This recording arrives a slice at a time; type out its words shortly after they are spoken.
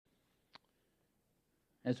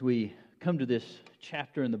As we come to this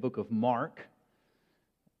chapter in the book of Mark,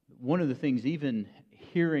 one of the things, even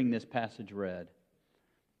hearing this passage read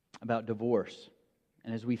about divorce,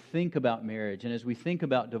 and as we think about marriage, and as we think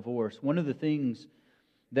about divorce, one of the things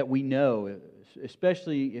that we know,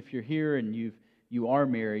 especially if you're here and you are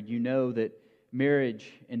married, you know that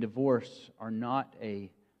marriage and divorce are not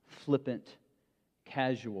a flippant,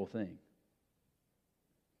 casual thing.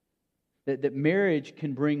 That marriage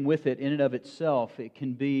can bring with it, in and of itself, it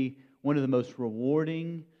can be one of the most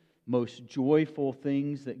rewarding, most joyful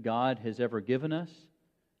things that God has ever given us.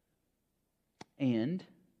 And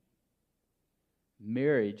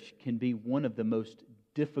marriage can be one of the most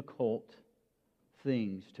difficult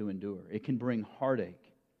things to endure. It can bring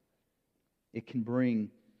heartache. It can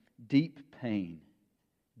bring deep pain,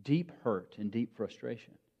 deep hurt, and deep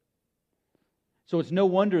frustration. So it's no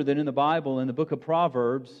wonder that in the Bible, in the book of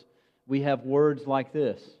Proverbs, we have words like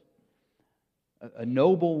this. A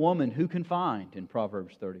noble woman who can find, in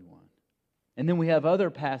Proverbs 31. And then we have other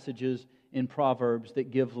passages in Proverbs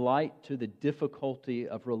that give light to the difficulty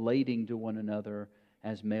of relating to one another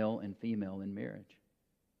as male and female in marriage.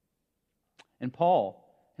 And Paul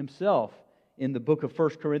himself, in the book of 1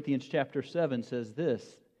 Corinthians chapter 7, says this,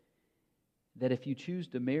 that if you choose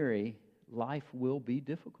to marry, life will be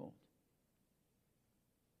difficult.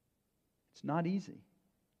 It's not easy.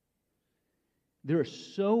 There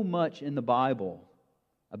is so much in the Bible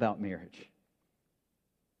about marriage.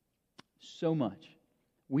 So much.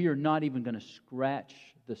 We are not even going to scratch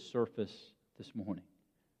the surface this morning.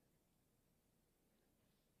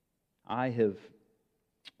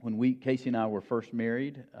 When Casey and I were first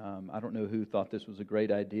married, I don't know who thought this was a great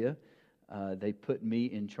idea. They put me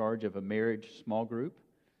in charge of a marriage small group.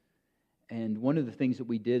 And one of the things that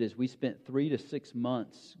we did is we spent 3 to 6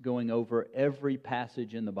 months going over every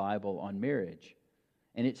passage in the Bible on marriage.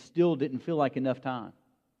 And it still didn't feel like enough time.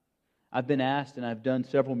 I've been asked, and I've done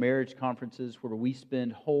several marriage conferences where we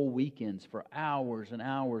spend whole weekends for hours and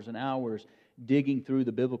hours and hours digging through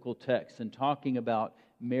the biblical texts and talking about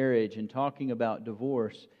marriage and talking about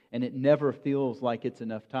divorce, and it never feels like it's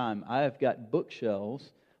enough time. I have got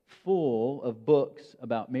bookshelves full of books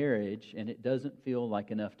about marriage, and it doesn't feel like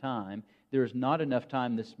enough time. There is not enough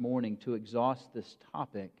time this morning to exhaust this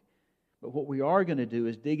topic, but what we are going to do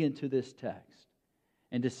is dig into this text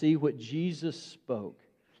and to see what Jesus spoke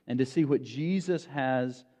and to see what Jesus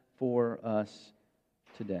has for us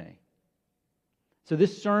today. So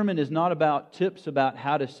this sermon is not about tips about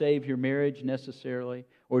how to save your marriage necessarily,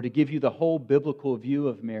 or to give you the whole biblical view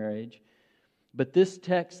of marriage. But this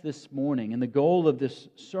text this morning, and the goal of this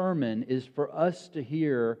sermon, is for us to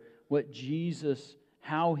hear what Jesus,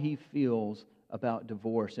 how He feels about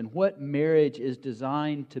divorce and what marriage is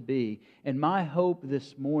designed to be. And my hope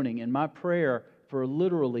this morning, and my prayer for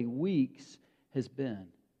literally weeks, has been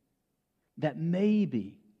that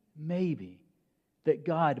maybe, that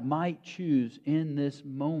God might choose in this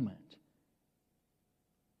moment,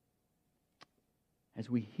 as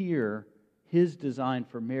we hear His design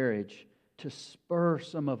for marriage, to spur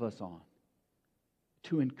some of us on,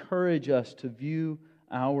 to encourage us to view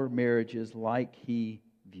our marriages like He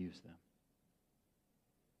views them.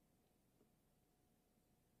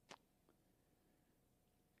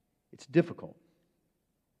 It's difficult.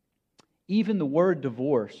 Even the word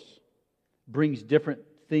divorce brings different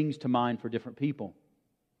things to mind for different people.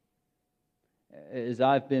 As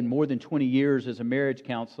I've been more than 20 years as a marriage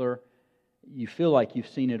counselor, you feel like you've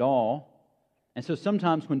seen it all. And so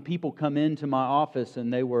sometimes when people come into my office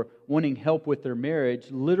and they were wanting help with their marriage,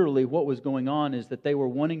 literally what was going on is that they were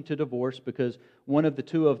wanting to divorce because one of the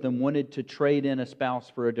two of them wanted to trade in a spouse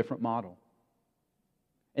for a different model.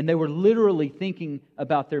 And they were literally thinking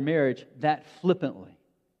about their marriage that flippantly.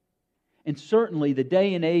 And certainly the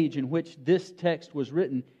day and age in which this text was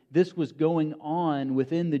written, this was going on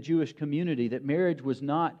within the Jewish community, that marriage was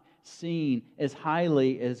not seen as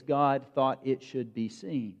highly as God thought it should be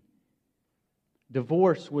seen.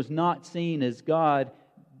 Divorce was not seen as God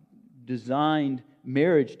designed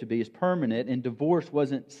marriage to be, as permanent, and divorce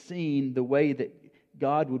wasn't seen the way that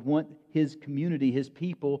God would want His community, His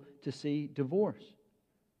people, to see divorce.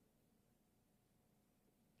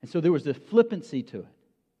 And so there was a flippancy to it.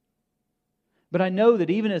 But I know that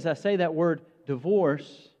even as I say that word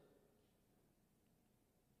divorce,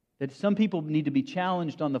 that some people need to be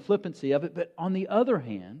challenged on the flippancy of it. But on the other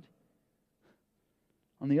hand,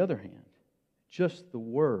 just the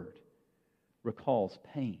word recalls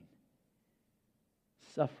pain,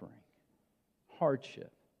 suffering,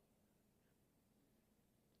 hardship.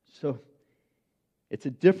 So it's a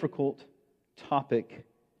difficult topic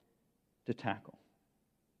to tackle.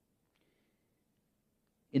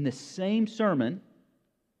 In the same sermon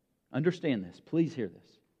understand this, please hear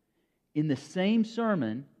this. In the same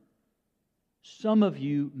sermon, some of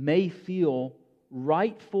you may feel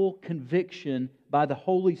rightful conviction by the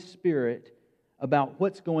Holy Spirit about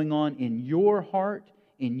what's going on in your heart,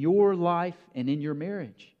 in your life, and in your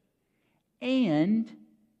marriage. And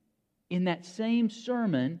in that same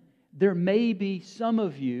sermon, there may be some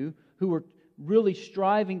of you who are really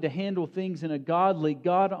striving to handle things in a godly,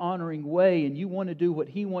 God-honoring way, and you want to do what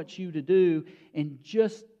He wants you to do, and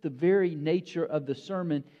just the very nature of the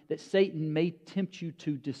sermon that Satan may tempt you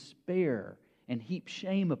to despair and heap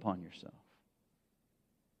shame upon yourself.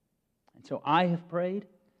 And so I have prayed,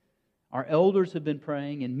 our elders have been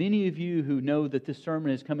praying, and many of you who know that this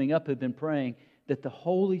sermon is coming up have been praying that the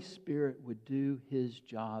Holy Spirit would do His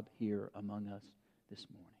job here among us this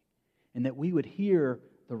morning, and that we would hear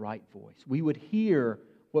the right voice. We would hear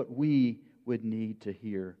what we would need to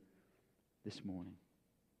hear this morning.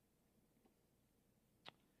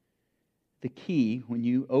 The key when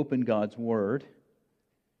you open God's Word,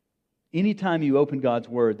 anytime you open God's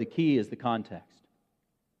Word, the key is the context.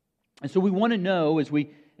 And so we want to know as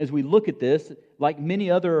we look at this, like many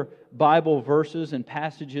other Bible verses and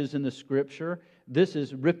passages in the Scripture, this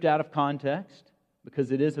is ripped out of context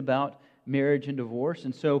because it is about marriage and divorce.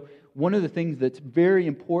 And so one of the things that's very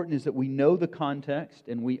important is that we know the context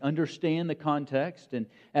and we understand the context. And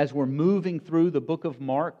as we're moving through the book of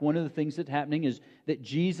Mark, one of the things that's happening is that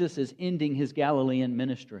Jesus is ending His Galilean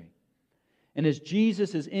ministry. And as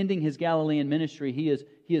Jesus is ending His Galilean ministry, He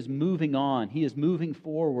is moving on. He is moving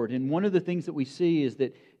forward. And one of the things that we see is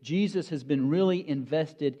that Jesus has been really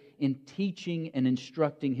invested in teaching and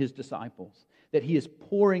instructing His disciples. That He is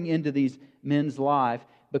pouring into these men's life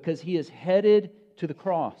because He is headed to the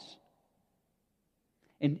cross.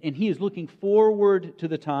 And He is looking forward to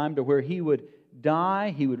the time to where He would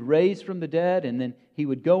die, He would raise from the dead, and then He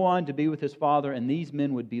would go on to be with His Father, and these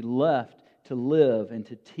men would be left to live and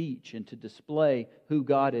to teach and to display who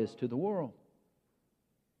God is to the world.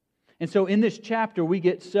 And so in this chapter we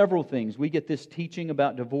get several things. We get this teaching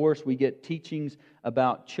about divorce, we get teachings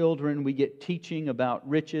about children, we get teaching about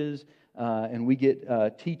riches, and we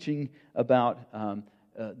get teaching about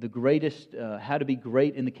the greatest, how to be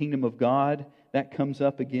great in the kingdom of God. That comes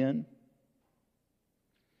up again.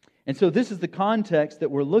 And so this is the context that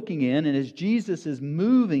we're looking in. And as Jesus is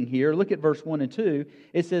moving here, look at verse 1 and 2.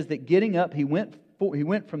 It says that getting up, He went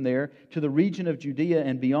from there to the region of Judea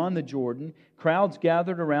and beyond the Jordan. Crowds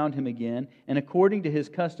gathered around Him again. And according to His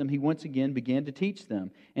custom, He once again began to teach them.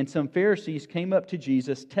 And some Pharisees came up to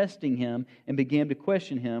Jesus, testing Him, and began to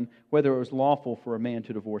question Him whether it was lawful for a man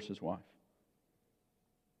to divorce his wife.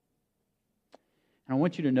 And I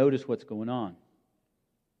want you to notice what's going on.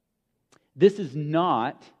 This is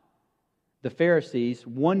not the Pharisees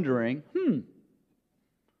wondering,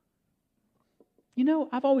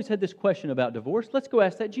 I've always had this question about divorce. Let's go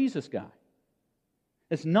ask that Jesus guy.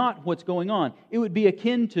 It's not what's going on. It would be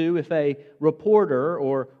akin to if a reporter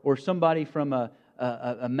or somebody from a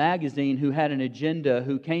magazine who had an agenda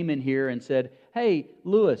who came in here and said, "Hey,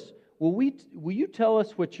 Lewis, will you tell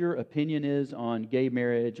us what your opinion is on gay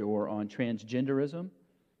marriage or on transgenderism?"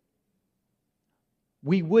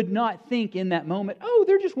 We would not think in that moment, "Oh,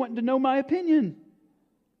 they're just wanting to know my opinion."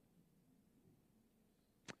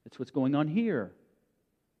 That's what's going on here.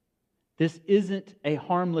 This isn't a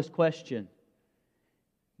harmless question.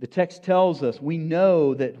 The text tells us, we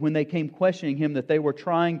know that when they came questioning Him, that they were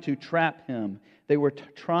trying to trap Him. They were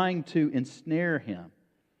trying to ensnare Him.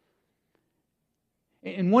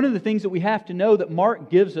 And one of the things that we have to know that Mark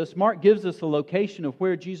gives us the location of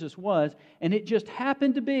where Jesus was, and it just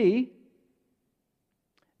happened to be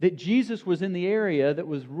that Jesus was in the area that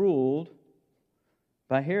was ruled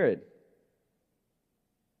by Herod.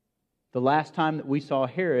 The last time that we saw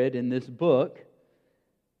Herod in this book,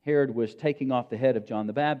 Herod was taking off the head of John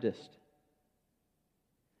the Baptist.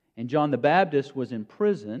 And John the Baptist was in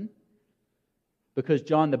prison because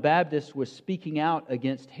John the Baptist was speaking out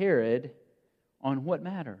against Herod on what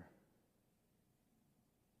matter?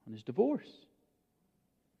 On his divorce.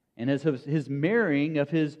 And as of his marrying of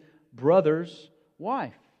his brother's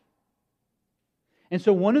wife. And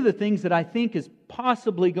so one of the things that I think is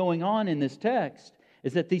possibly going on in this text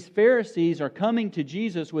is that these Pharisees are coming to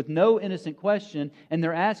Jesus with no innocent question, and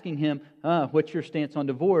they're asking Him, what's your stance on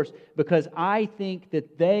divorce? Because I think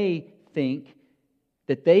that they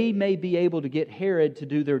may be able to get Herod to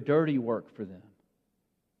do their dirty work for them.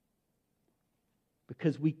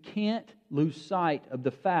 Because we can't lose sight of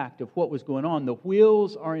the fact of what was going on. The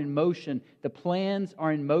wheels are in motion. The plans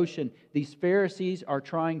are in motion. These Pharisees are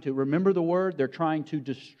trying to, remember the word, they're trying to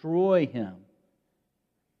destroy Him.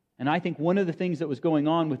 And I think one of the things that was going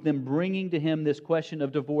on with them bringing to him this question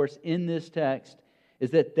of divorce in this text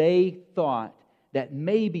is that they thought that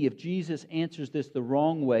maybe if Jesus answers this the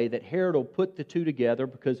wrong way, that Herod will put the two together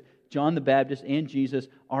because John the Baptist and Jesus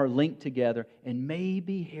are linked together, and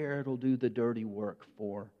maybe Herod will do the dirty work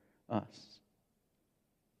for us.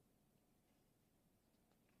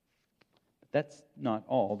 But that's not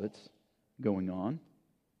all that's going on.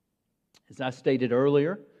 As I stated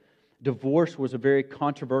earlier, divorce was a very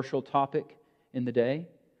controversial topic in the day.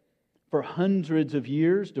 For hundreds of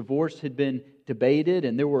years, divorce had been debated,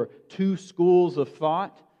 and there were two schools of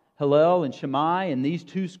thought, Hillel and Shammai, and these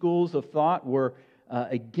two schools of thought were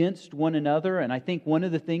against one another. And I think one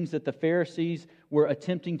of the things that the Pharisees were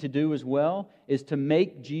attempting to do as well is to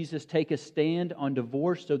make Jesus take a stand on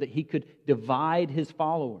divorce so that he could divide his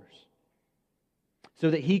followers, so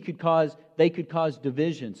that they could cause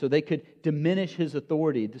division, so they could diminish his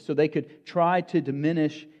authority, so they could try to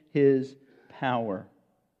diminish his power.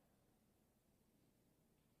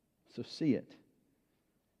 So see it.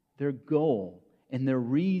 Their goal and their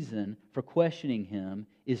reason for questioning him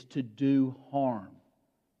is to do harm,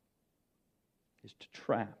 is to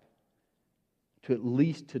trap, to at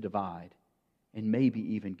least to divide, and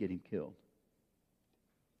maybe even get him killed.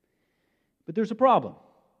 But there's a problem.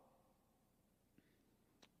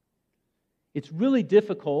 It's really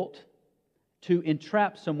difficult to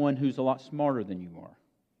entrap someone who's a lot smarter than you are.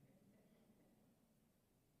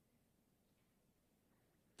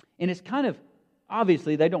 And it's kind of,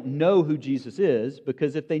 obviously, they don't know who Jesus is,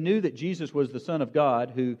 because if they knew that Jesus was the Son of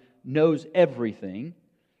God who knows everything,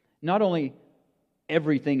 not only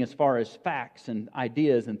everything as far as facts and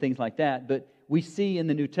ideas and things like that, but we see in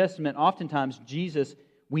the New Testament, oftentimes Jesus,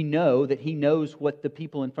 we know that He knows what the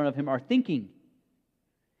people in front of Him are thinking.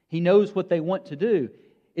 He knows what they want to do.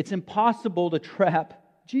 It's impossible to trap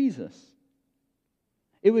Jesus.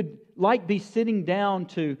 It would like be sitting down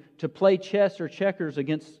to play chess or checkers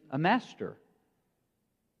against a master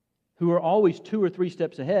who are always 2 or 3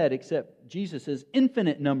 steps ahead, except Jesus is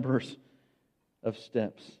infinite numbers of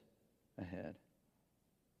steps ahead.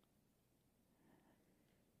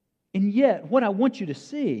 And yet, what I want you to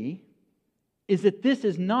see is that this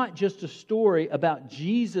is not just a story about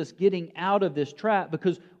Jesus getting out of this trap,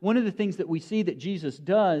 because one of the things that we see that Jesus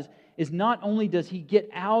does is not only does He get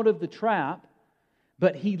out of the trap,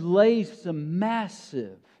 but He lays some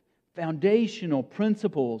massive foundational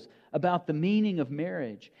principles about the meaning of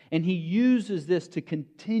marriage. And He uses this to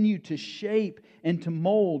continue to shape and to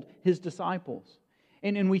mold His disciples.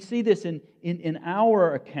 And we see this in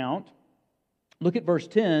our account. Look at verse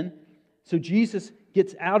 10. So Jesus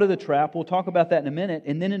gets out of the trap. We'll talk about that in a minute.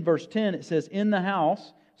 And then in verse 10 it says, in the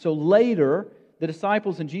house. So later, the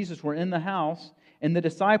disciples and Jesus were in the house, and the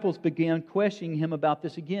disciples began questioning Him about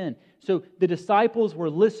this again. So the disciples were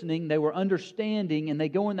listening, they were understanding, and they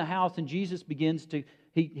go in the house, and Jesus begins to,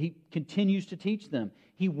 He continues to teach them.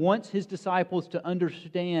 He wants His disciples to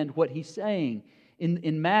understand what He's saying.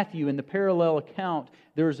 In Matthew, in the parallel account,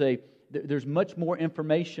 there's much more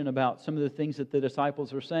information about some of the things that the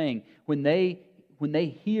disciples are saying. When they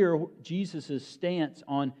hear Jesus' stance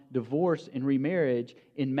on divorce and remarriage,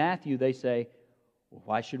 in Matthew they say, well,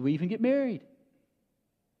 why should we even get married?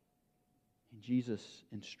 And Jesus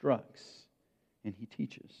instructs and He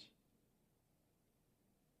teaches.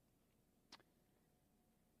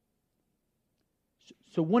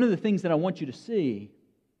 So one of the things that I want you to see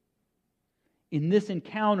in this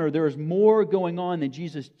encounter, there is more going on than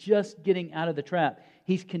Jesus just getting out of the trap.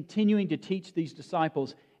 He's continuing to teach these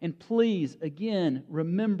disciples. And please, again,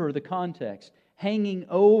 remember the context. Hanging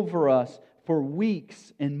over us for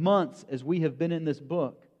weeks and months as we have been in this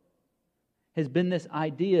book has been this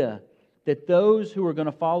idea that those who are going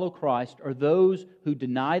to follow Christ are those who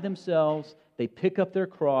deny themselves, they pick up their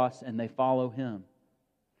cross, and they follow Him.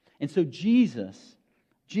 And so Jesus,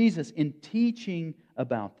 in teaching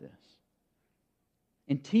about this,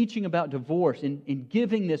 in teaching about divorce, in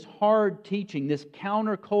giving this hard teaching, this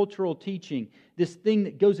countercultural teaching, this thing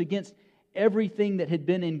that goes against everything that had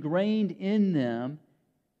been ingrained in them,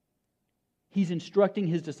 He's instructing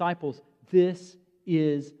His disciples, this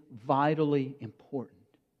is vitally important.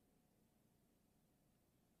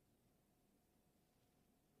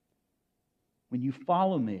 When you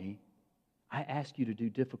follow me, I ask you to do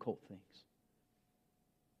difficult things.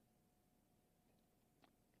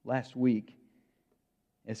 Last week,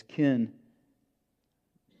 as Ken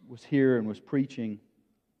was here and was preaching,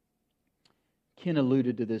 Ken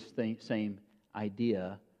alluded to this same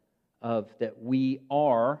idea of that we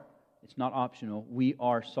are, it's not optional, we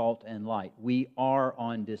are salt and light. We are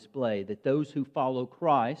on display. That those who follow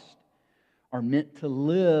Christ are meant to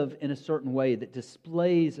live in a certain way that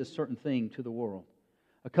displays a certain thing to the world.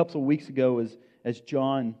 A couple of weeks ago, as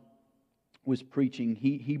John was preaching,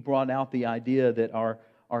 he brought out the idea that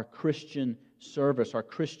our Christian service, our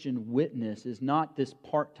Christian witness is not this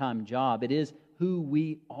part-time job. It is who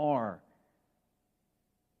we are.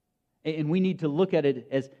 And we need to look at it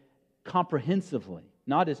as comprehensively,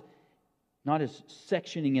 not as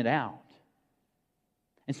sectioning it out.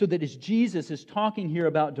 And so that as Jesus is talking here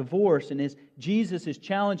about divorce, and as Jesus is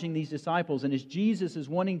challenging these disciples, and as Jesus is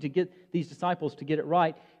wanting to get these disciples to get it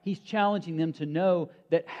right, He's challenging them to know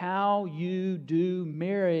that how you do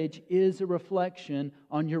marriage is a reflection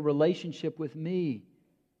on your relationship with me.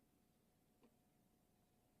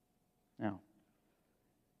 Now,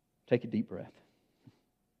 take a deep breath.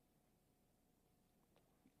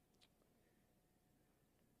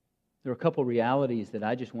 There are a couple realities that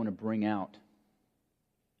I just want to bring out.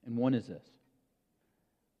 And one is this.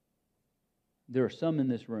 There are some in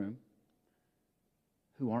this room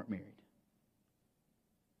who aren't married.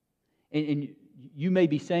 And you may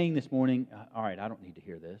be saying this morning, all right, I don't need to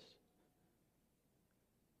hear this.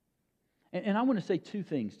 And I want to say two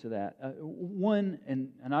things to that. One, and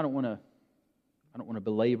I don't want to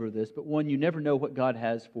belabor this, but one, you never know what God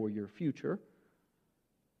has for your future.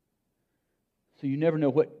 So you never know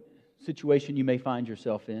what situation you may find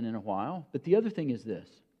yourself in a while. But the other thing is this.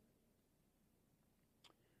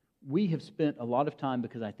 We have spent a lot of time,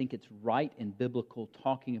 because I think it's right and biblical,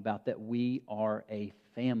 talking about that we are a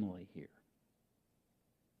family here.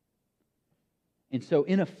 And so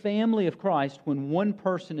in a family of Christ, when one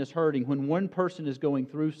person is hurting, when one person is going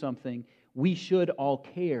through something, we should all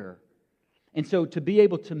care. And so to be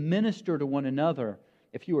able to minister to one another,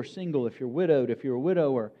 if you are single, if you're widowed, if you're a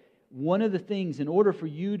widower, one of the things, in order for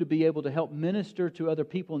you to be able to help minister to other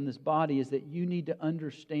people in this body, is that you need to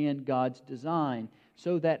understand God's design,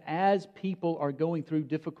 so that as people are going through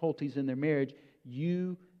difficulties in their marriage,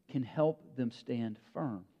 you can help them stand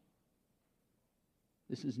firm.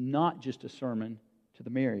 This is not just a sermon to the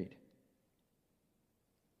married.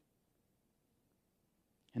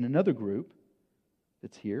 And another group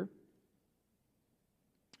that's here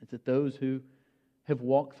is that those who have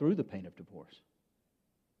walked through the pain of divorce.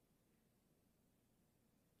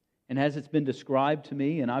 And as it's been described to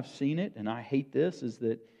me, and I've seen it, and I hate this, is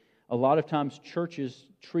that a lot of times churches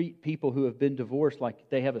treat people who have been divorced like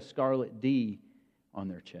they have a scarlet D on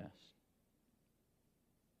their chest.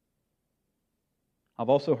 I've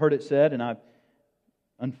also heard it said, and I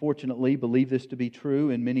unfortunately believe this to be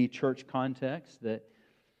true in many church contexts, that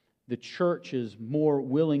the church is more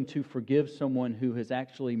willing to forgive someone who has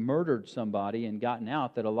actually murdered somebody and gotten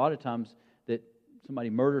out, that a lot of times that somebody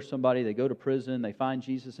murders somebody, they go to prison, they find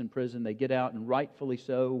Jesus in prison, they get out, and rightfully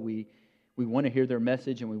so, we want to hear their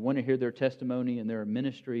message and we want to hear their testimony and their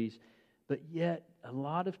ministries. But yet, a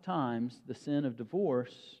lot of times, the sin of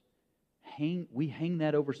divorce, we hang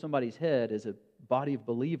that over somebody's head as a body of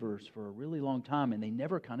believers for a really long time, and they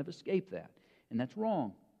never kind of escape that. And that's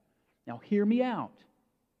wrong. Now, hear me out.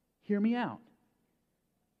 Hear me out.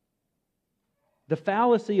 The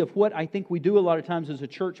fallacy of what I think we do a lot of times as a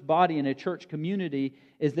church body and a church community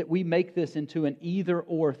is that we make this into an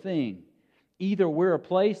either-or thing. Either we're a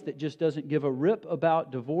place that just doesn't give a rip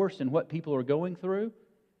about divorce and what people are going through,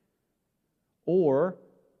 or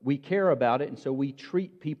we care about it, and so we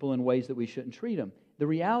treat people in ways that we shouldn't treat them. The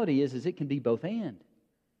reality is it can be both and.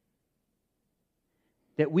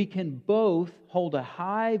 That we can both hold a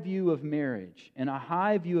high view of marriage and a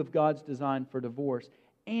high view of God's design for divorce,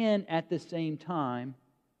 and at the same time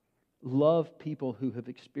love people who have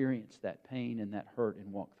experienced that pain and that hurt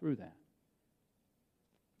and walked through that.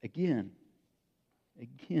 Again,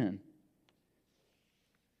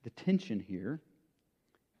 the tension here,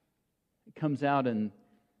 it comes out in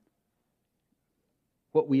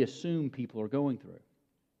what we assume people are going through.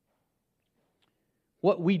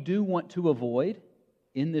 What we do want to avoid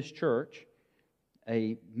in this church,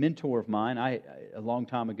 a mentor of mine, a long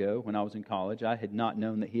time ago when I was in college, I had not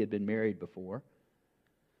known that he had been married before.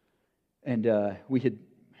 And I'd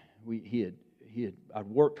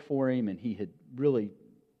worked for him, and he had really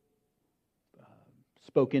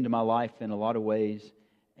spoke into my life in a lot of ways.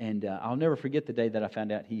 And I'll never forget the day that I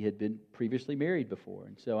found out he had been previously married before.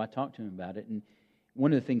 And so I talked to him about it. And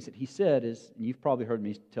one of the things that he said is, and you've probably heard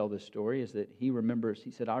me tell this story, is that he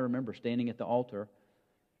said, I remember standing at the altar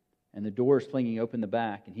and the doors flinging open the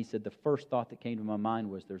back. And he said, the first thought that came to my mind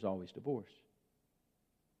was, there's always divorce.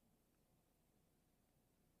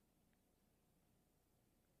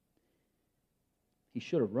 He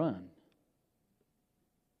should have run.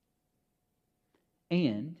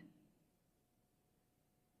 And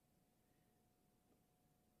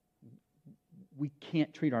we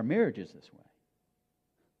can't treat our marriages this way.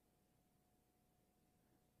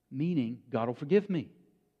 Meaning, God will forgive me.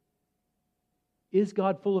 Is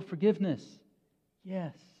God full of forgiveness?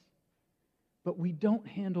 Yes. But we don't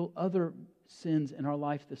handle other sins in our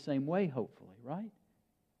life the same way, hopefully, right?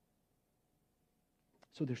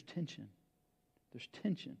 So there's tension. There's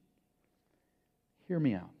tension. Hear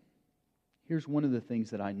me out. Here's one of the things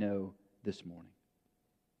that I know this morning.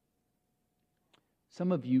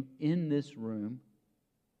 Some of you in this room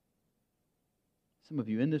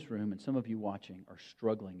and some of you watching are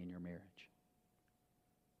struggling in your marriage.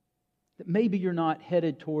 That maybe you're not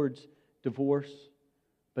headed towards divorce,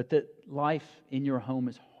 but that life in your home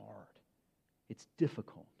is hard. It's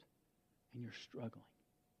difficult, and you're struggling.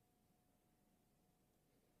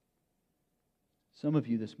 Some of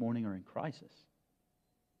you this morning are in crisis.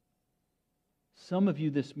 Some of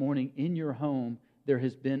you this morning in your home, there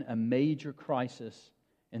has been a major crisis,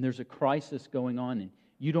 and there's a crisis going on, and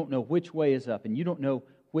you don't know which way is up, and you don't know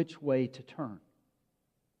which way to turn.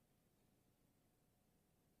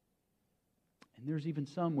 And there's even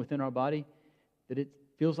some within our body that it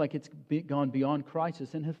feels like it's gone beyond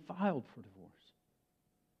crisis and have filed for divorce.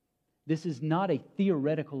 This is not a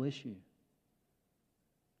theoretical issue.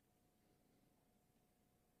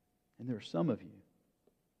 And there are some of you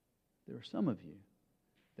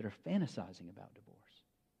that are fantasizing about divorce.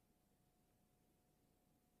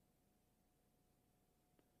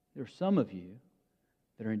 There are some of you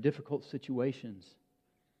that are in difficult situations.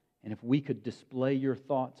 And if we could display your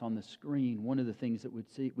thoughts on the screen, one of the things that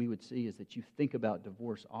we would see is that you think about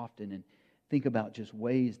divorce often and think about just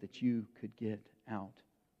ways that you could get out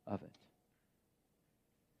of it.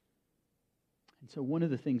 And so one of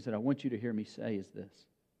the things that I want you to hear me say is this.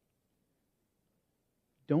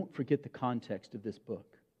 Don't forget the context of this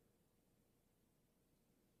book.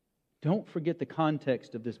 Don't forget the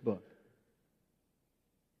context of this book.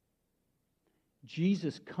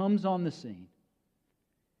 Jesus comes on the scene.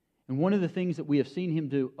 And one of the things that we have seen Him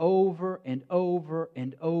do over and over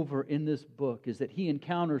and over in this book is that He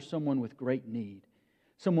encounters someone with great need.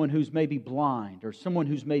 Someone who's maybe blind, or someone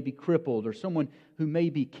who's maybe crippled, or someone who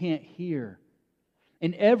maybe can't hear.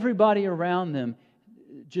 And everybody around them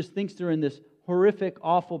just thinks they're in this horrific,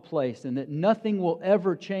 awful place and that nothing will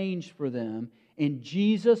ever change for them. And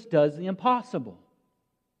Jesus does the impossible.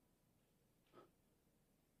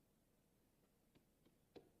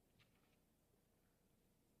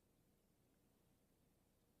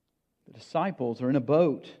 The disciples are in a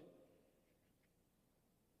boat.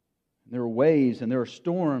 There are waves and there are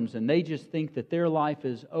storms, and they just think that their life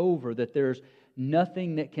is over, that there's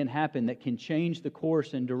nothing that can happen that can change the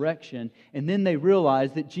course and direction. And then they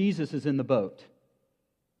realize that Jesus is in the boat.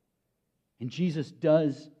 And Jesus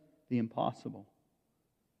does the impossible.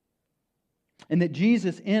 And that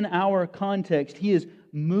Jesus, in our context, He is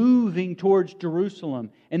moving towards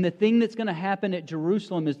Jerusalem. And the thing that's going to happen at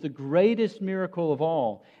Jerusalem is the greatest miracle of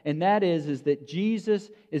all. And that is that Jesus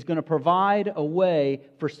is going to provide a way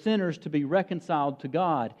for sinners to be reconciled to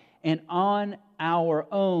God. And on our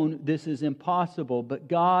own, this is impossible. But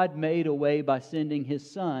God made a way by sending His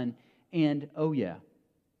Son. And, oh yeah,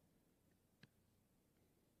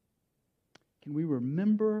 can we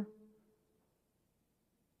remember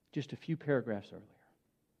just a few paragraphs earlier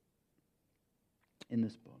in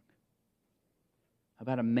this book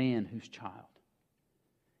about a man whose child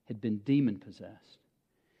had been demon-possessed.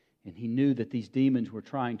 And he knew that these demons were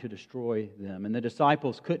trying to destroy them. And the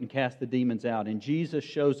disciples couldn't cast the demons out. And Jesus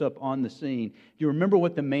shows up on the scene. Do you remember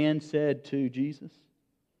what the man said to Jesus?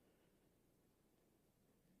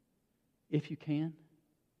 If you can.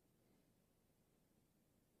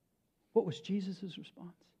 What was Jesus'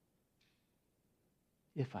 response?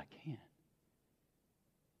 If I can.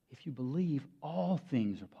 If you believe, all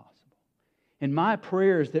things are possible. And my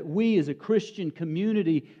prayer is that we as a Christian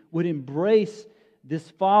community would embrace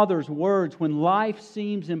this Father's words when life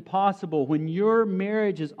seems impossible, when your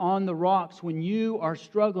marriage is on the rocks, when you are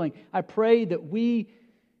struggling. I pray that we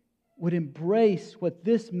would embrace what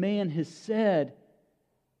this man has said,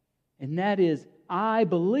 and that is, I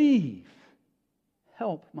believe.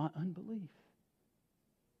 Help my unbelief.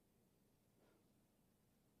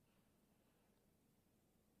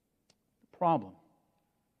 The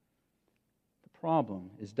problem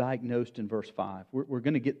is diagnosed in verse 5. We're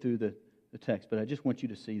going to get through the text, but I just want you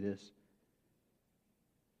to see this.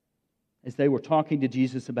 As they were talking to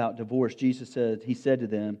Jesus about divorce, He said to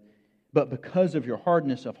them, but because of your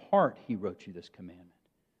hardness of heart, He wrote you this commandment.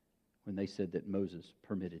 When they said that Moses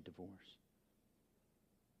permitted divorce.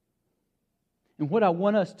 And what I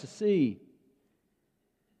want us to see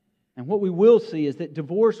And what we will see is that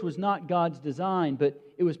divorce was not God's design, but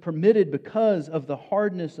it was permitted because of the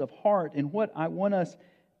hardness of heart. And what I want us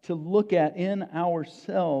to look at in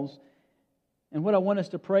ourselves, and what I want us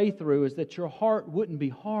to pray through, is that your heart wouldn't be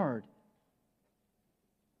hard.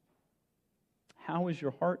 How is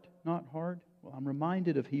your heart not hard? Well, I'm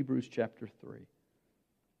reminded of Hebrews chapter 3.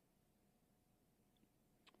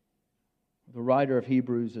 The writer of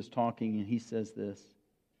Hebrews is talking, and he says this: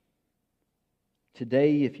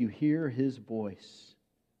 "Today, if you hear His voice,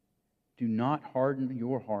 do not harden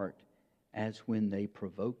your heart as when they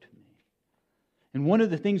provoked me." And one of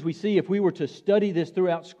the things we see, if we were to study this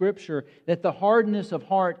throughout Scripture, that the hardness of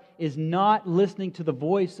heart is not listening to the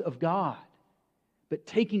voice of God, but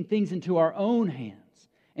taking things into our own hands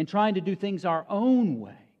and trying to do things our own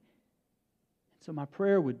way. So my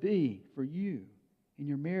prayer would be for you in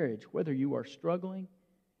your marriage, whether you are struggling,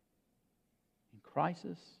 in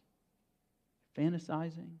crisis,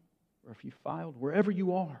 fantasizing, or if you filed, wherever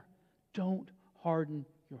you are, don't harden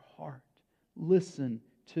your heart. Listen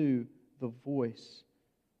to the voice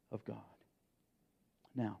of God.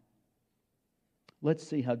 Now, let's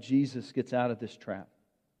see how Jesus gets out of this trap.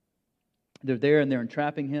 They're there and they're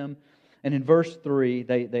entrapping Him. And in verse 3,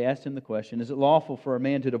 they asked Him the question, is it lawful for a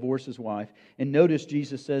man to divorce his wife? And notice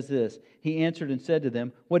Jesus says this: He answered and said to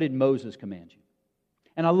them, what did Moses command you?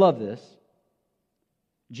 And I love this.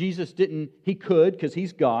 Jesus didn't, He could, because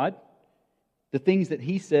He's God. The things that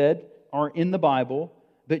He said are in the Bible.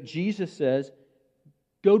 But Jesus says,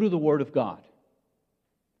 go to the Word of God.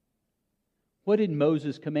 What did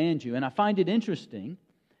Moses command you? And I find it interesting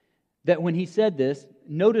that when He said this,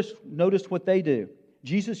 notice what they do.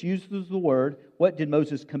 Jesus uses the word, what did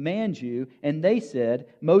Moses command you? And they said,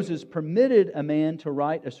 Moses permitted a man to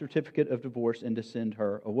write a certificate of divorce and to send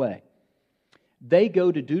her away. They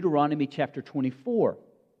go to Deuteronomy chapter 24.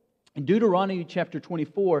 And Deuteronomy chapter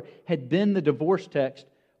 24 had been the divorce text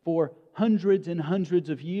for hundreds and hundreds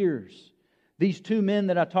of years. These two men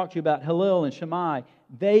that I talked to you about, Hillel and Shammai,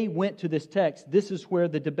 they went to this text. This is where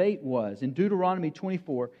the debate was. In Deuteronomy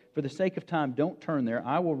 24, for the sake of time, don't turn there.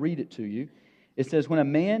 I will read it to you. It says, when a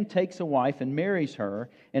man takes a wife and marries her,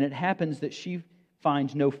 and it happens that she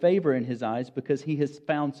finds no favor in his eyes because he has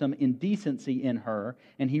found some indecency in her,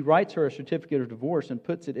 and he writes her a certificate of divorce and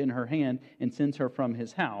puts it in her hand and sends her from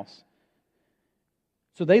his house.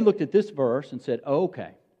 So they looked at this verse and said, oh,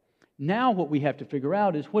 okay, now what we have to figure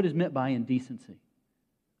out is what is meant by indecency.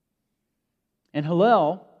 And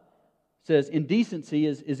Hillel says indecency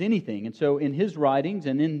is anything. And so in his writings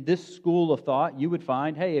and in this school of thought, you would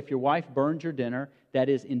find, hey, if your wife burns your dinner, that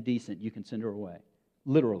is indecent. You can send her away.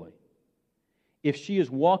 Literally. If she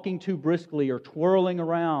is walking too briskly or twirling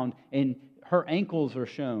around and her ankles are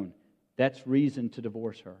shown, that's reason to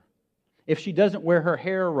divorce her. If she doesn't wear her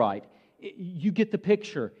hair right, you get the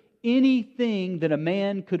picture. Anything that a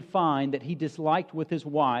man could find that he disliked with his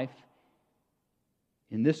wife,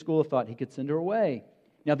 in this school of thought, he could send her away.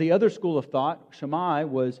 Now, the other school of thought, Shammai,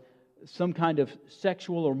 was some kind of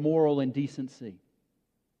sexual or moral indecency.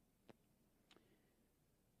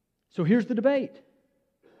 So here's the debate.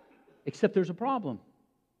 Except there's a problem.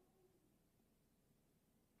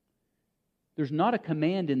 There's not a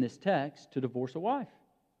command in this text to divorce a wife.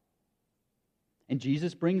 And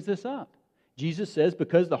Jesus brings this up. Jesus says,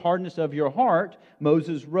 because the hardness of your heart,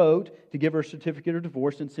 Moses wrote to give her a certificate of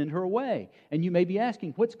divorce and send her away. And you may be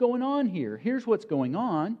asking, what's going on here? Here's what's going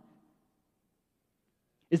on.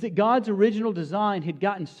 Is that God's original design had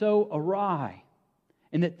gotten so awry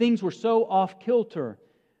and that things were so off-kilter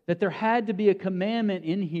that there had to be a commandment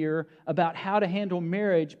in here about how to handle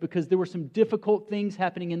marriage because there were some difficult things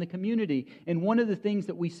happening in the community. And one of the things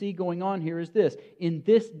that we see going on here is this. In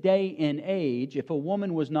this day and age, if a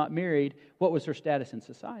woman was not married, what was her status in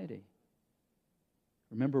society?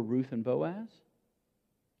 Remember Ruth and Boaz?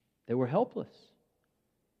 They were helpless.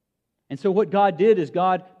 And so what God did is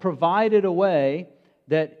God provided a way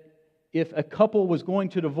that if a couple was going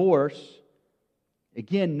to divorce,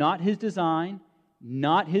 again, not His design,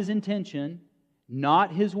 not His intention,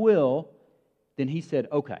 not His will, then He said,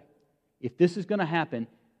 okay, if this is going to happen,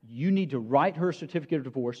 you need to write her a certificate of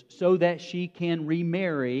divorce so that she can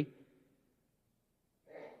remarry,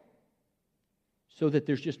 so that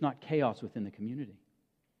there's just not chaos within the community.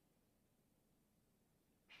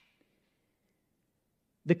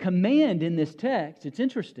 The command in this text, it's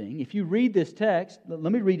interesting. If you read this text,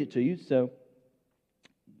 let me read it to you. So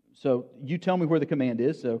you tell me where the command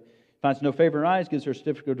is. So, finds no favor in her eyes, gives her a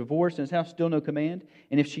certificate of divorce in his house, still no command.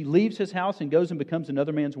 And if she leaves his house and goes and becomes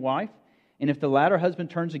another man's wife, and if the latter husband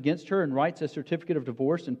turns against her and writes a certificate of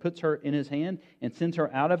divorce and puts her in his hand and sends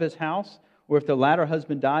her out of his house, or if the latter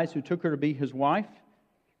husband dies who took her to be his wife,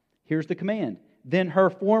 Here's the command. Then her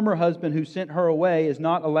former husband who sent her away is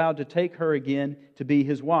not allowed to take her again to be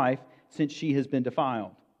his wife, since she has been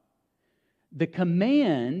defiled. The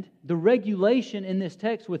command, the regulation in this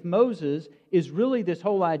text with Moses is really this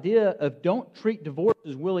whole idea of don't treat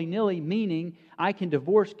divorces willy-nilly, meaning I can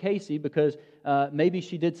divorce Casey because maybe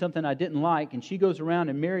she did something I didn't like, and she goes around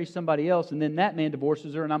and marries somebody else, and then that man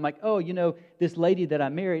divorces her, and I'm like, oh, this lady that I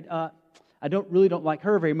married, I really don't like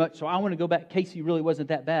her very much, so I want to go back. Casey really wasn't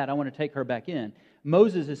that bad. I want to take her back in.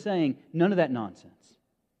 Moses is saying, none of that nonsense.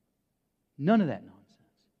 None of that nonsense.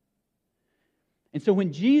 And so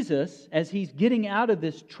when Jesus, as he's getting out of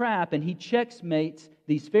this trap and he checkmates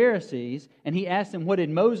these Pharisees and he asks them, what did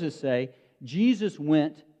Moses say? Jesus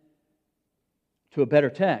went to a better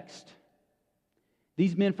text.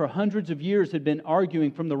 These men for hundreds of years had been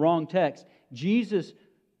arguing from the wrong text. Jesus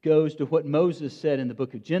goes to what Moses said in the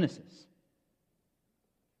book of Genesis.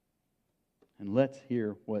 And let's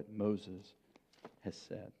hear what Moses has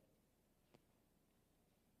said.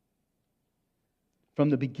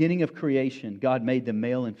 From the beginning of creation, God made them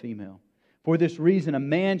male and female. For this reason, a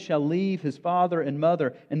man shall leave his father and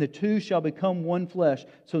mother, and the two shall become one flesh.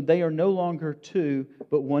 So they are no longer two,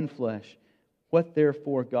 but one flesh. What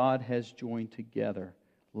therefore God has joined together,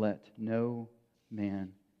 let no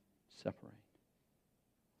man separate.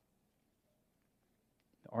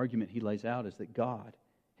 The argument he lays out is that God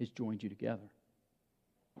has joined you together.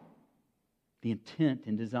 The intent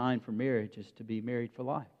and design for marriage is to be married for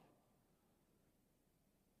life.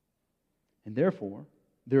 And therefore,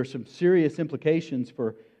 there are some serious implications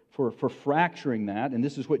for fracturing that. And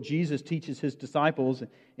this is what Jesus teaches his disciples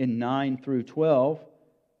in 9 through 12.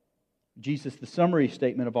 Jesus, the summary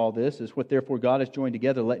statement of all this is, what therefore God has joined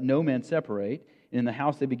together, let no man separate. And in the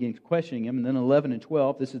house they begin questioning him. And then 11 and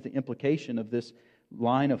 12, this is the implication of this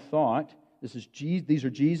line of thought. These are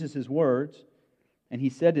Jesus' words. And he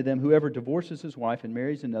said to them, whoever divorces his wife and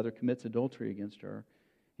marries another commits adultery against her.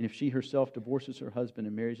 And if she herself divorces her husband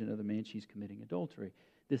and marries another man, she's committing adultery.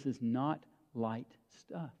 This is not light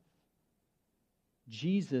stuff.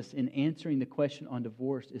 Jesus, in answering the question on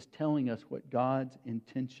divorce, is telling us what God's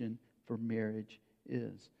intention for marriage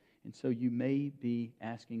is. And so you may be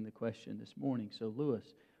asking the question this morning, so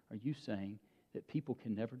Lewis, are you saying that people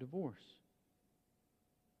can never divorce?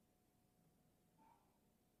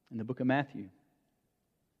 In the book of Matthew,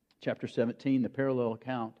 chapter 17, the parallel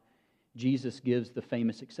account, Jesus gives the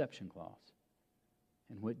famous exception clause.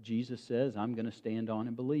 And what Jesus says, I'm going to stand on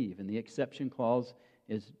and believe. And the exception clause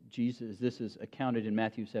is this is accounted in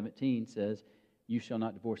Matthew 17, says, you shall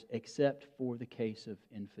not divorce except for the case of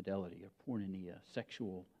infidelity or porneia,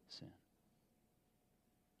 sexual sin.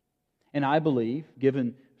 And I believe,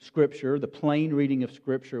 given Scripture, the plain reading of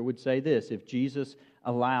Scripture would say this: if Jesus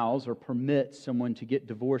allows or permits someone to get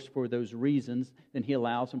divorced for those reasons, then he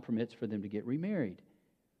allows and permits for them to get remarried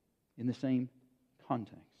in the same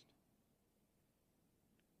context.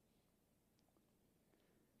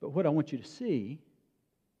 But what I want you to see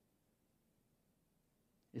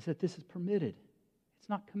is that this is permitted. It's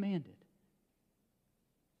not commanded.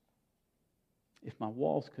 If my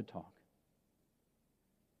walls could talk,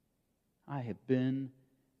 I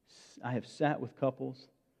have sat with couples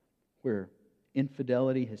where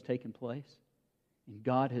infidelity has taken place, and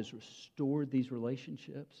God has restored these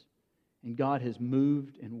relationships, and God has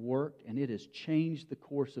moved and worked, and it has changed the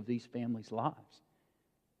course of these families' lives.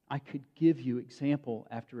 I could give you example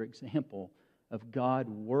after example of God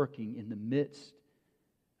working in the midst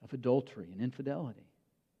of adultery and infidelity.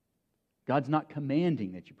 God's not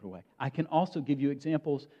commanding that you put away. I can also give you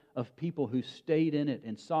examples of people who stayed in it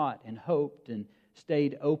and sought and hoped and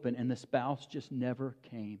stayed open, and the spouse just never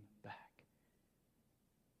came back.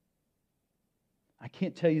 I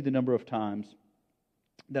can't tell you the number of times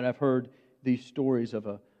that I've heard these stories of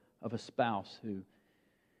a spouse who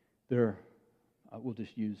we'll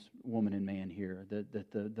just use woman and man here,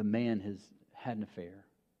 that the man has had an affair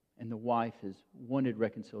and the wife has wanted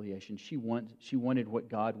reconciliation. She wanted what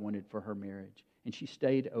God wanted for her marriage, and she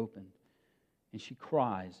stayed open, and she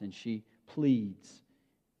cries and she pleads.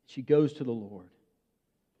 She goes to the Lord,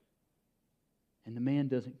 and the man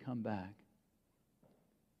doesn't come back.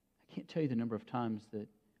 I can't tell you the number of times that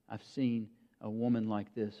I've seen a woman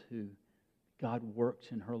like this who God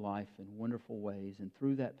works in her life in wonderful ways, and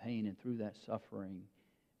through that pain and through that suffering,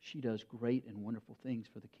 she does great and wonderful things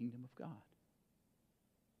for the kingdom of God.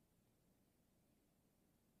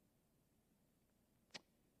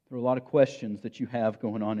 There are a lot of questions that you have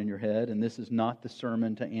going on in your head, and this is not the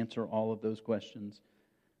sermon to answer all of those questions.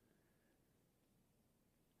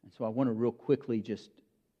 And so I want to real quickly just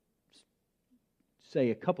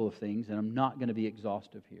say a couple of things, and I'm not going to be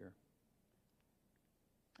exhaustive here.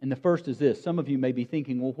 And the first is this. Some of you may be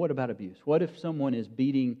thinking, well, what about abuse? What if someone is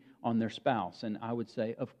beating on their spouse? And I would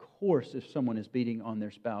say, of course, if someone is beating on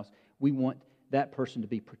their spouse, we want that person to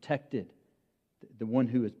be protected, the one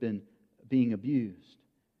who has been being abused.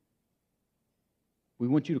 We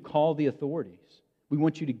want you to call the authorities. We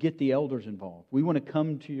want you to get the elders involved. We want to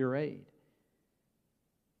come to your aid.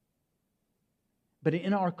 But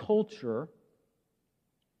in our culture,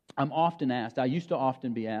 I'm often asked, I used to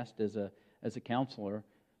often be asked as a counselor,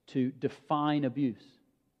 to define abuse.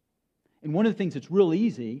 And one of the things that's real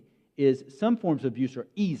easy is some forms of abuse are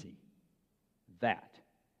easy. That.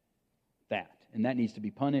 And that needs to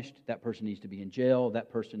be punished. That person needs to be in jail. That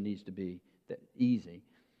person needs to be easy.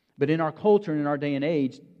 But in our culture and in our day and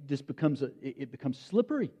age, this becomes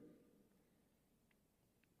slippery.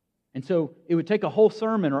 And so it would take a whole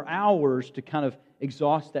sermon or hours to kind of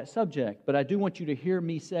exhaust that subject. But I do want you to hear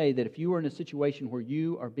me say that if you are in a situation where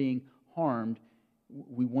you are being harmed,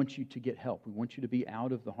 we want you to get help. We want you to be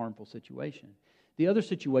out of the harmful situation. The other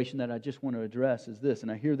situation that I just want to address is this, and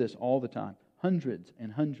I hear this all the time, hundreds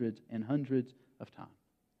and hundreds and hundreds of times.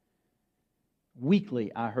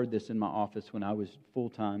 Weekly, I heard this in my office when I was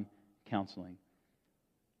full-time counseling.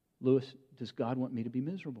 Lewis, does God want me to be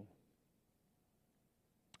miserable?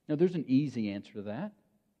 Now, there's an easy answer to that.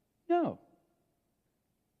 No.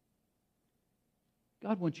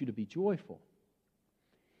 God wants you to be joyful.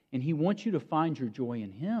 And He wants you to find your joy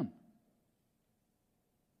in Him.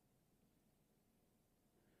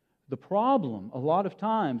 The problem, a lot of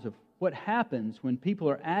times, of what happens when people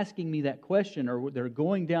are asking me that question or they're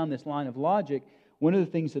going down this line of logic, one of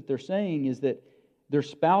the things that they're saying is that their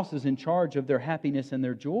spouse is in charge of their happiness and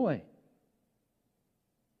their joy.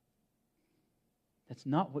 That's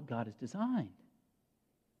not what God has designed.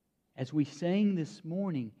 As we sang this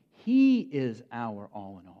morning, He is our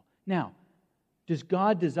all in all. Now, does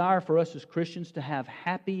God desire for us as Christians to have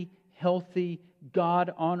happy, healthy,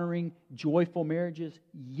 God-honoring, joyful marriages?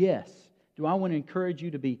 Yes. Do I want to encourage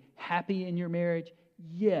you to be happy in your marriage?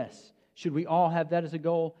 Yes. Should we all have that as a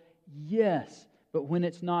goal? Yes. But when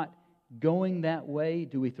it's not going that way,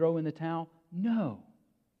 do we throw in the towel? No.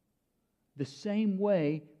 The same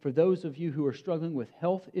way, for those of you who are struggling with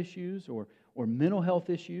health issues or mental health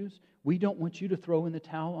issues, we don't want you to throw in the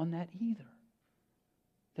towel on that either.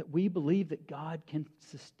 That we believe that God can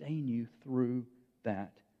sustain you through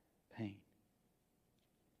that pain.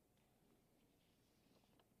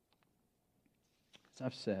 As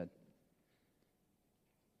I've said,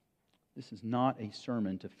 this is not a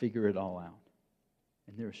sermon to figure it all out.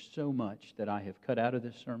 And there's so much that I have cut out of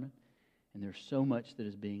this sermon, and there's so much that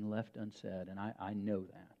is being left unsaid, and I know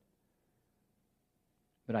that.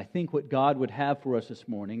 But I think what God would have for us this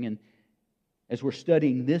morning, and as we're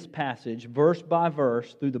studying this passage, verse by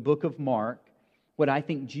verse, through the book of Mark, what I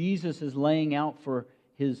think Jesus is laying out for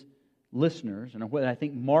His listeners, and what I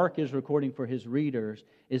think Mark is recording for his readers,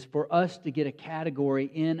 is for us to get a category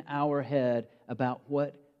in our head about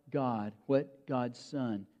what God's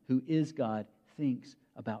Son, who is God, thinks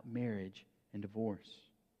about marriage and divorce.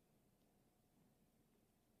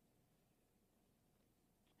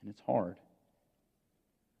 And it's hard.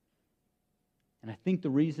 And I think the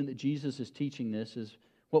reason that Jesus is teaching this is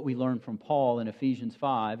what we learn from Paul in Ephesians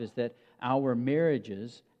 5, is that our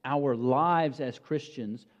marriages, our lives as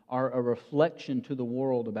Christians, are a reflection to the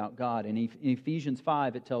world about God. And in Ephesians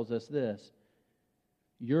 5, it tells us this: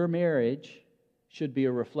 your marriage should be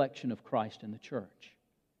a reflection of Christ and the church.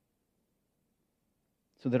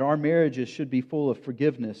 So that our marriages should be full of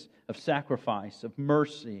forgiveness, of sacrifice, of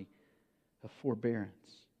mercy, of forbearance.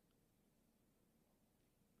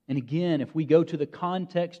 And again, if we go to the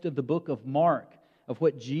context of the book of Mark, of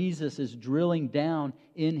what Jesus is drilling down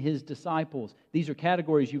in His disciples, these are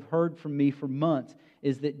categories you've heard from me for months,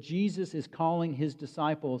 is that Jesus is calling His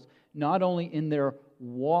disciples not only in their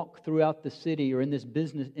walk throughout the city or in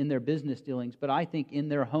their business dealings, but I think in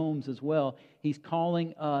their homes as well. He's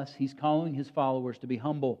calling us, He's calling His followers to be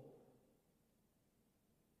humble.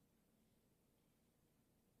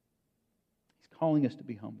 He's calling us to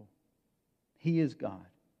be humble. He is God.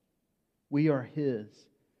 We are His.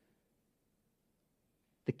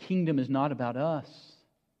 The kingdom is not about us.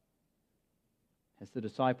 As the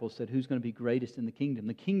disciples said, who's going to be greatest in the kingdom?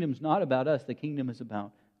 The kingdom's not about us. The kingdom is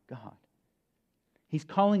about God. He's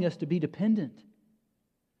calling us to be dependent.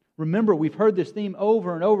 Remember, we've heard this theme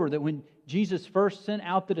over and over, that when Jesus first sent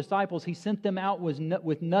out the disciples, He sent them out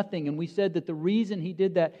with nothing. And we said that the reason He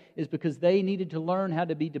did that is because they needed to learn how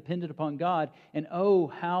to be dependent upon God. And oh,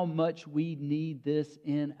 how much we need this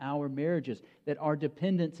in our marriages. That our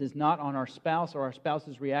dependence is not on our spouse or our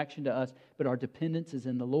spouse's reaction to us, but our dependence is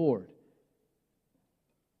in the Lord.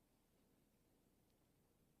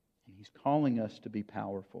 He's calling us to be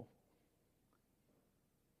powerful.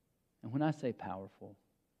 And when I say powerful,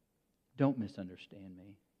 don't misunderstand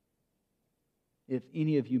me. If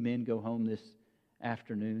any of you men go home this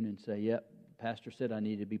afternoon and say, yep, Pastor said I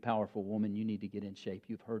need to be powerful, woman, you need to get in shape,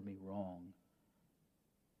 you've heard me wrong.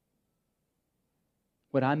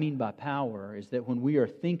 What I mean by power is that when we are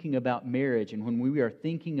thinking about marriage and when we are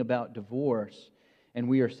thinking about divorce and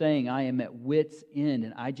we are saying, I am at wit's end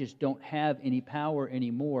and I just don't have any power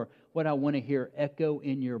anymore, what I want to hear echo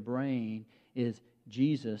in your brain is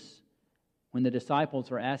Jesus, when the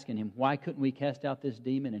disciples are asking him, why couldn't we cast out this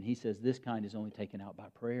demon? And he says, this kind is only taken out by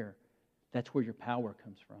prayer. That's where your power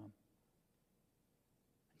comes from.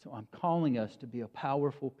 So I'm calling us to be a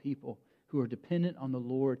powerful people who are dependent on the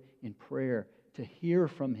Lord in prayer, to hear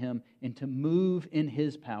from Him and to move in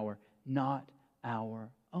His power, not our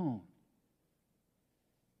own.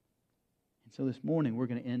 And so this morning we're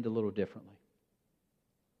going to end a little differently.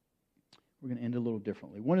 We're going to end a little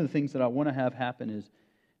differently. One of the things that I want to have happen is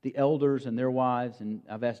the elders and their wives, and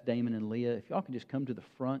I've asked Damon and Leah, if y'all can just come to the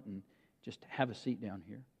front and just have a seat down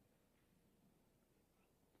here.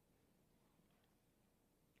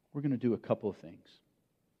 We're going to do a couple of things.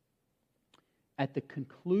 At the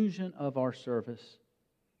conclusion of our service,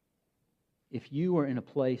 if you are in a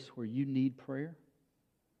place where you need prayer,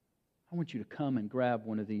 I want you to come and grab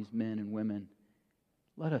one of these men and women.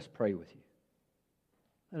 Let us pray with you.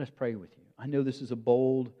 Let us pray with you. I know this is a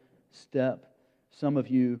bold step. Some of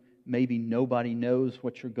you, maybe nobody knows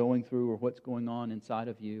what you're going through or what's going on inside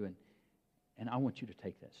of you, and I want you to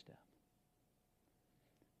take that step.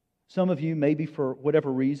 Some of you, maybe for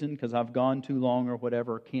whatever reason, because I've gone too long or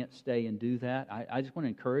whatever, can't stay and do that. I just want to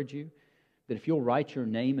encourage you that if you'll write your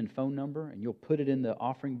name and phone number and you'll put it in the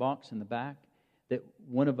offering box in the back, that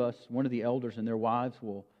one of the elders and their wives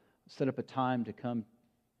will set up a time to come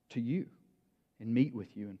to you and meet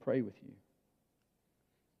with you and pray with you.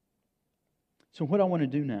 So what I want to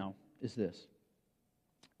do now is this.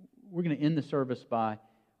 We're going to end the service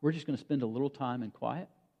we're just going to spend a little time in quiet,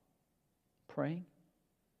 praying.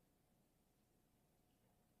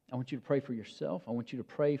 I want you to pray for yourself. I want you to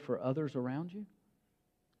pray for others around you.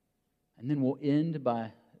 And then we'll end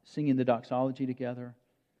by singing the doxology together.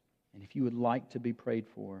 And if you would like to be prayed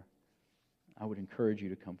for, I would encourage you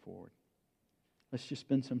to come forward. Let's just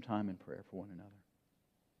spend some time in prayer for one another.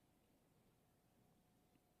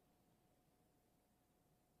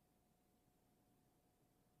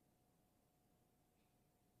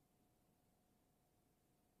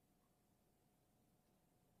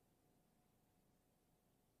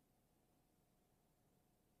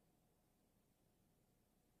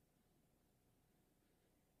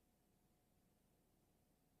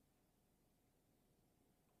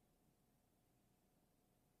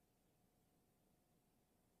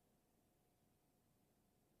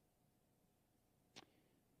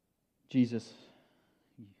 Jesus,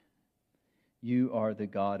 you are the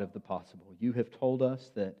God of the possible. You have told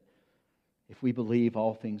us that if we believe,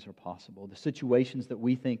 all things are possible. The situations that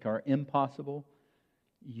we think are impossible,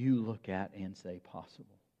 you look at and say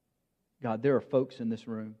possible. God, there are folks in this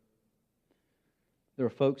room. There are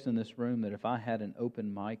folks in this room that if I had an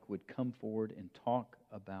open mic would come forward and talk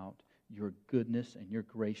about your goodness and your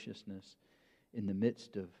graciousness in the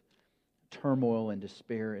midst of turmoil and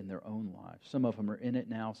despair in their own lives. Some of them are in it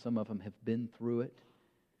now. Some of them have been through it.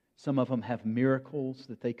 Some of them have miracles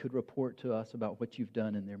that they could report to us about what you've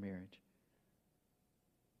done in their marriage.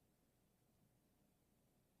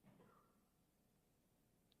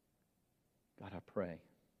 God, I pray.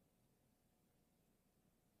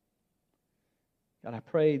 God, I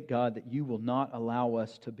pray, God, that you will not allow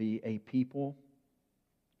us to be a people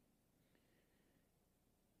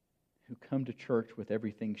who come to church with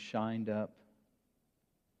everything shined up,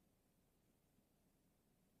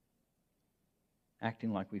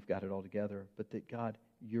 acting like we've got it all together, but that, God,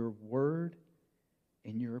 your word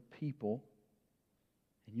and your people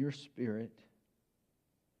and your spirit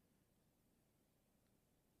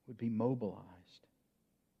would be mobilized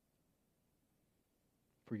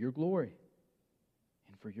for your glory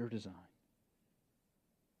and for your design.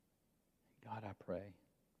 God, I pray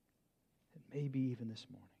that maybe even this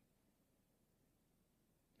morning,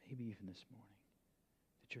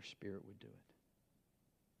 that your Spirit would do it.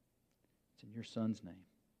 It's in your Son's name,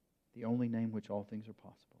 the only name which all things are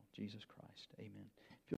possible, Jesus Christ. Amen.